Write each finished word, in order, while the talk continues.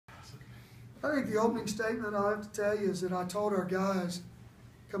I think the opening statement I have to tell you is that I told our guys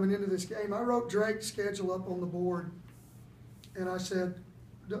coming into this game, I wrote Drake's schedule up on the board, and I said,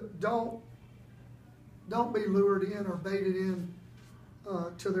 don't be lured in or baited in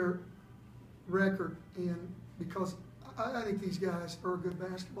to their record, and because I think these guys are a good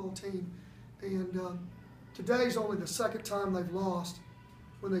basketball team, and today's only the second time they've lost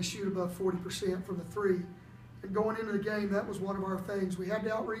when they shoot above 40% from the three. And going into the game, that was one of our things. We had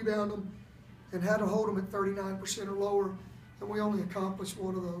to out-rebound them and had to hold them at 39% or lower, and we only accomplished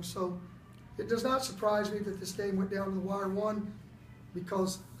one of those. So it does not surprise me that this game went down to the wire. One,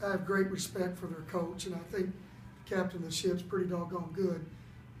 because I have great respect for their coach, and I think the captain of the ship's pretty doggone good.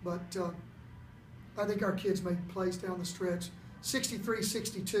 But I think our kids made plays down the stretch,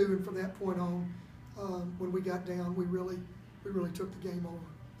 63-62, and from that point on, when we got down, we really took the game over.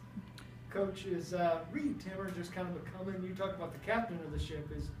 Coach, is Reed Timmer just kind of becoming, you talk about the captain of the ship,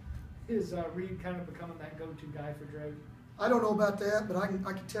 is Reed kind of becoming that go-to guy for Drake? I don't know about that, but I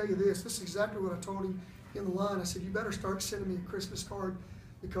can tell you this. This is exactly what I told him in the line. I said, you better start sending me a Christmas card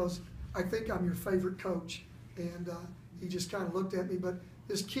because I think I'm your favorite coach. And he just kind of looked at me. But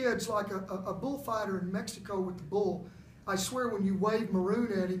this kid's like a bullfighter in Mexico with the bull. I swear when you wave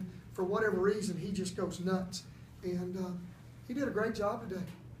maroon at him, for whatever reason, he just goes nuts. And he did a great job today.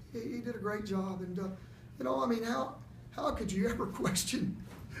 He did a great job. And, you know, I mean, how could you ever question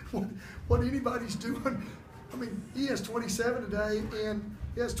what anybody's doing? I mean, he has 27 today, and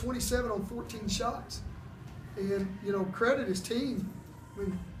he has 27 on 14 shots. And, you know, credit his team. I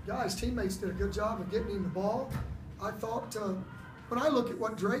mean, guys, teammates did a good job of getting him the ball. I thought, when I look at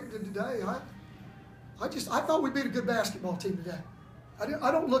what Drake did today, I thought we beat a good basketball team today.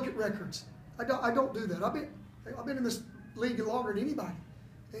 I don't look at records. I don't do that. I've been in this league longer than anybody.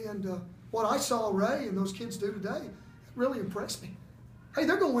 And what I saw Ray and those kids do today really impressed me. Hey,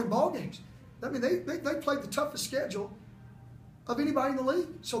 they're going to win ball games. I mean, they played the toughest schedule of anybody in the league,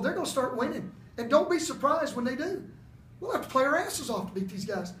 so they're going to start winning. And don't be surprised when they do. We'll have to play our asses off to beat these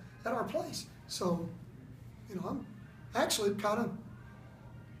guys at our place. So, you know, I'm actually kind of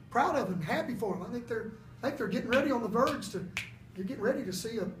proud of them, happy for them. I think they're getting ready on the verge to. You're getting ready to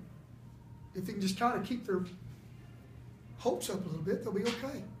see if they can just kind of keep their hopes up a little bit, they'll be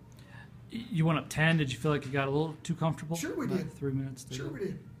okay. You went up 10. Did you feel like you got a little too comfortable? Sure we did. 3 minutes. Sure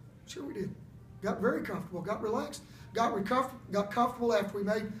we did. Got very comfortable. Got relaxed. Got comfortable after we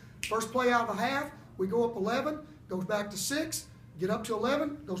made first play out of the half. We go up 11, goes back to 6, get up to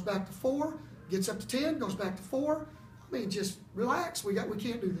 11, goes back to 4, gets up to 10, goes back to 4. I mean, just relax. We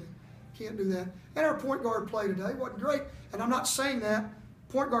can't do that. Can't do that. And our point guard play today wasn't great. And I'm not saying that.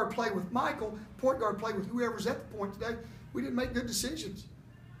 Point guard play with Michael, point guard play with whoever's at the point today, we didn't make good decisions.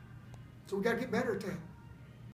 So we got to get better at that.